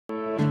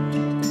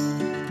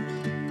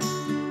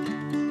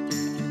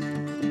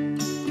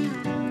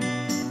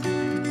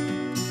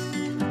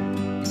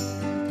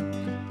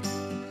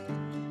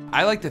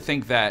I like to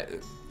think that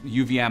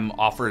UVM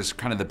offers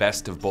kind of the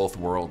best of both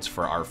worlds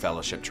for our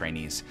fellowship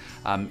trainees.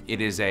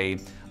 It is a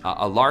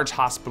large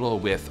hospital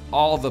with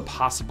all the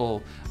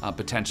possible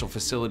potential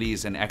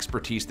facilities and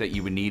expertise that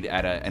you would need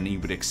and you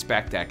would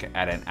expect at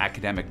an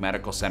academic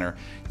medical center,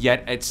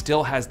 yet it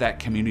still has that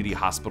community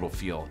hospital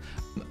feel.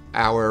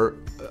 Our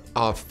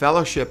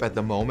fellowship at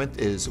the moment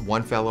is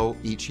one fellow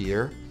each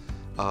year.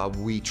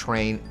 We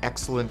train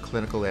excellent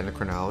clinical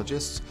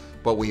endocrinologists,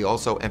 but we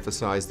also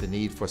emphasize the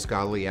need for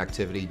scholarly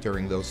activity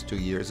during those 2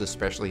 years,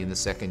 especially in the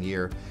second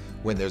year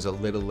when there's a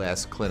little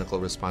less clinical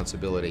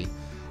responsibility.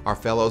 Our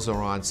fellows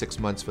are on 6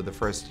 months for the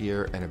first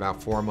year and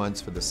about 4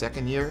 months for the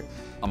second year.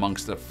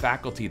 Amongst the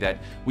faculty that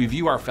we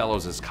view our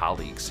fellows as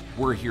colleagues.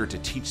 We're here to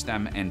teach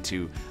them and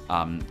to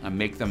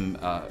make them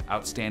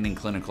outstanding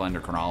clinical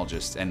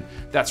endocrinologists, and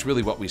that's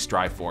really what we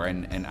strive for,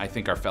 and I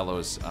think our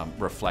fellows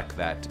reflect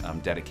that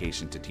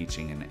dedication to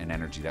teaching and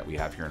energy that we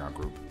have here in our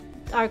group.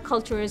 Our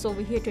culture is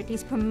over here to at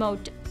least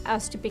promote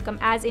us to become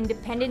as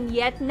independent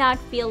yet not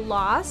feel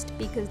lost,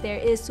 because there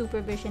is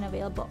supervision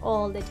available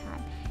all the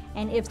time.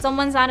 And if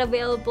someone's not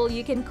available,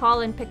 you can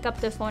call and pick up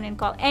the phone and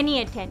call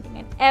any attending,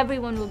 and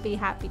everyone will be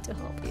happy to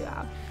help you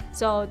out.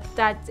 So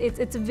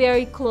it's a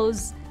very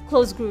close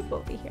group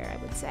over here,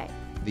 I would say.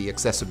 The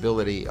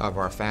accessibility of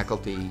our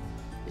faculty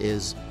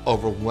is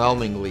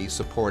overwhelmingly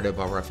supportive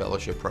of our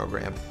fellowship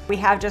program. We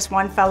have just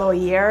one fellow a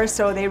year,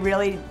 so they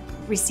really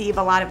receive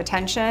a lot of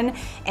attention,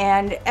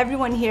 and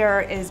everyone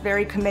here is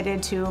very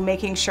committed to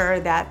making sure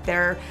that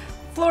they're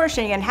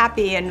flourishing and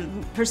happy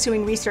and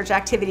pursuing research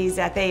activities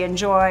that they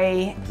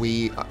enjoy.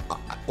 We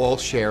all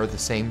share the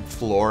same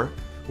floor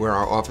where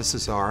our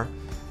offices are,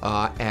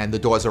 and the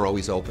doors are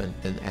always open.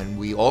 And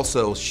we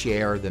also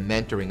share the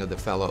mentoring of the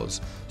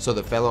fellows, so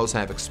the fellows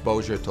have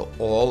exposure to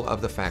all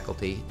of the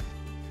faculty.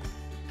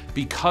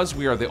 Because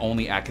we are the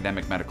only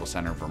academic medical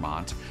center in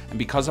Vermont, and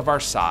because of our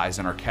size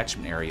and our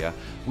catchment area,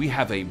 we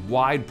have a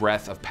wide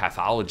breadth of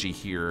pathology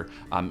here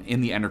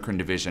in the endocrine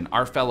division.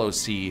 Our fellows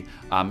see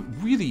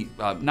really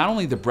not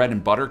only the bread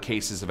and butter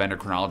cases of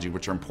endocrinology,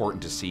 which are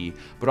important to see,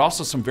 but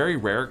also some very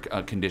rare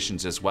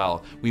conditions as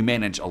well. We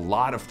manage a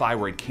lot of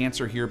thyroid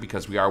cancer here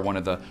because we are one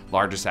of the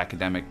largest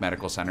academic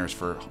medical centers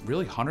for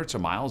really hundreds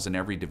of miles in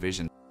every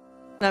division.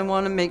 I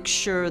want to make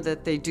sure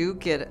that they do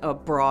get a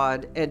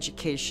broad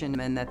education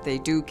and that they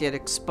do get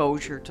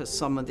exposure to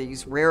some of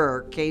these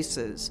rarer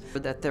cases,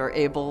 that they're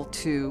able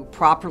to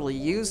properly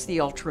use the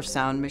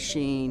ultrasound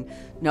machine,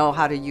 know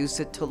how to use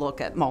it to look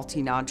at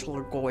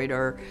multinodular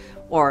goiter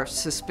or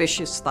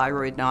suspicious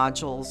thyroid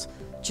nodules,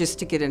 just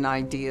to get an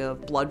idea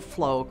of blood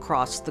flow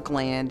across the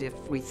gland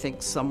if we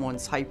think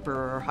someone's hyper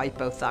or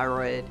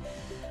hypothyroid,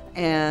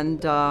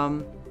 and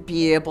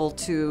be able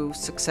to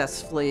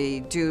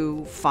successfully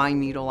do fine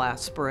needle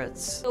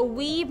aspirates. So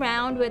we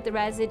round with the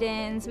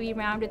residents, we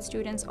round with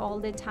students all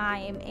the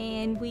time,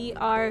 and we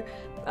are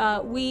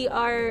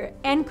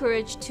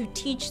encouraged to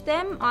teach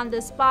them on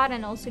the spot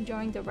and also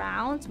during the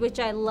rounds, which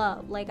I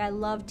love. Like, I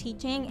love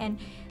teaching, and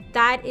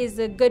that is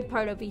a good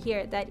part over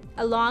here, that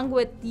along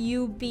with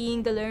you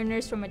being the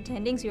learners from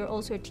attendings, you're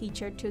also a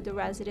teacher to the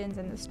residents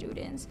and the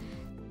students.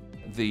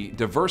 The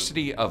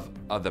diversity of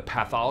the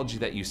pathology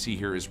that you see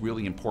here is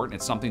really important.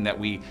 It's something that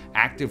we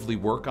actively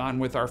work on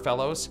with our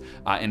fellows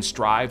and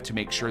strive to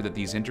make sure that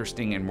these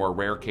interesting and more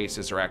rare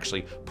cases are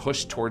actually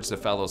pushed towards the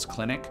fellows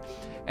clinic.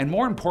 And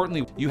more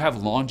importantly, you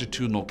have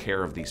longitudinal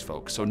care of these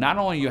folks. So not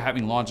only are you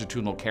having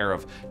longitudinal care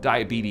of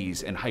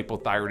diabetes and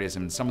hypothyroidism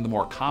and some of the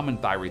more common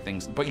thyroid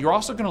things, but you're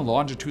also going to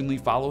longitudinally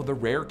follow the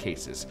rare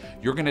cases.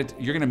 You're going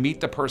to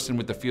meet the person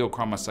with the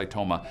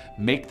pheochromocytoma,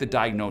 make the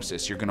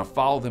diagnosis, you're going to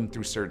follow them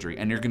through surgery,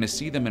 and you're going to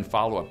see them in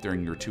follow-up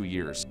during your 2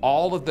 years.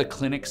 All of the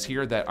clinics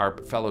here that our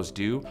fellows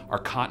do are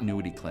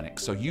continuity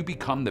clinics. So you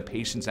become the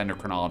patient's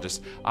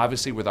endocrinologist,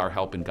 obviously with our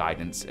help and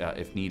guidance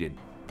if needed.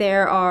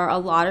 There are a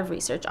lot of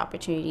research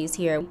opportunities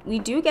here. We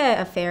do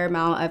get a fair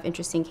amount of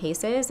interesting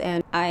cases,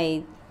 and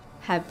I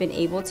have been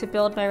able to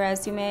build my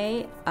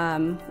resume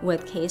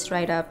with case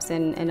write-ups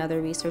and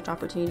other research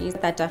opportunities.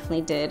 That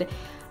definitely did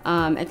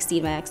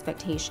exceed my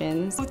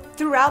expectations.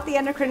 Throughout the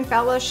Endocrine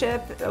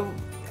Fellowship,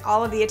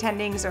 all of the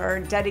attendings are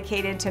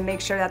dedicated to make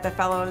sure that the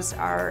fellows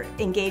are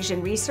engaged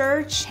in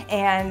research,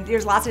 and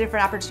there's lots of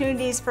different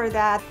opportunities for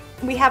that.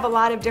 We have a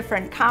lot of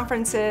different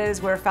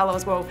conferences where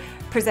fellows will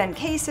present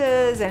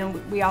cases,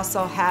 and we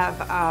also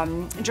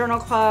have journal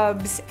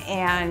clubs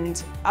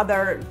and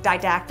other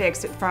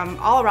didactics from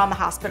all around the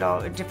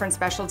hospital, different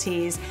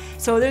specialties.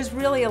 So there's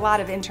really a lot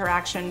of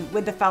interaction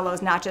with the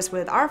fellows, not just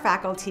with our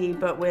faculty,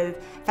 but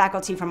with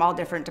faculty from all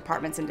different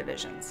departments and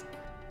divisions.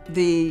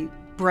 The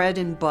bread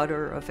and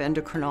butter of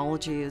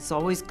endocrinology is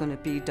always going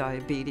to be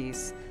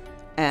diabetes,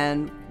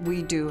 and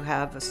we do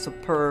have a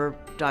superb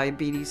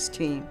diabetes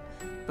team,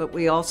 but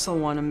we also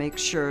want to make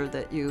sure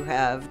that you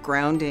have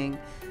grounding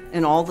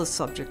in all the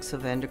subjects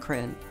of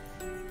endocrine,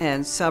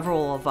 and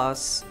several of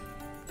us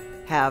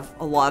have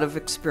a lot of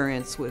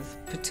experience with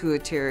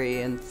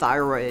pituitary and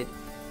thyroid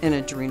and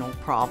adrenal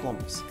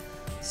problems.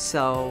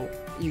 So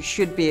you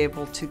should be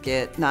able to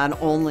get not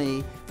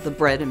only the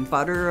bread and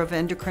butter of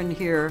endocrine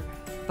here,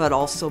 but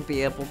also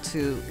be able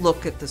to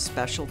look at the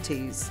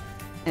specialties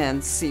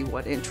and see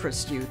what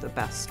interests you the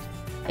best.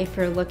 If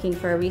you're looking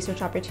for a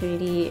research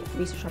opportunities,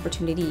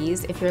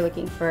 if you're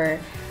looking for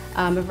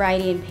a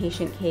variety in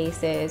patient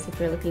cases, if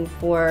you're looking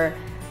for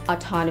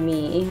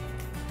autonomy,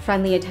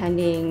 friendly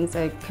attendings,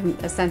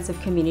 a sense of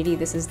community,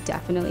 this is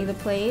definitely the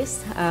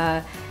place.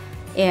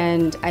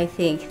 And I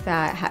think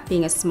that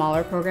being a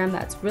smaller program,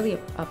 that's really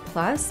a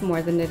plus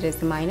more than it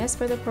is a minus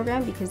for the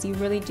program, because you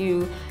really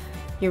do,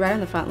 you're right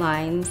on the front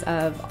lines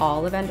of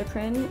all of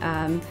endocrine,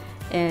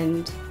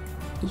 and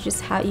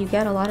you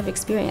get a lot of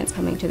experience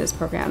coming to this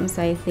program.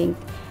 So I think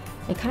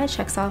it kind of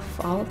checks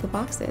off all of the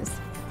boxes.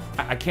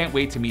 I can't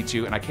wait to meet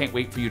you, and I can't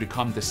wait for you to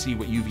come to see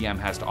what UVM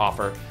has to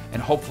offer,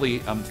 and hopefully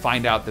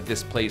find out that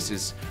this place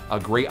is a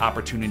great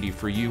opportunity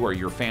for you or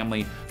your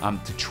family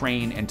to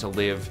train and to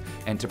live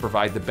and to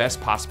provide the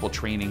best possible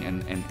training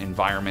and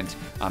environment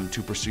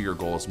to pursue your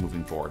goals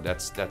moving forward.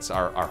 That's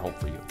our hope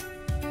for you.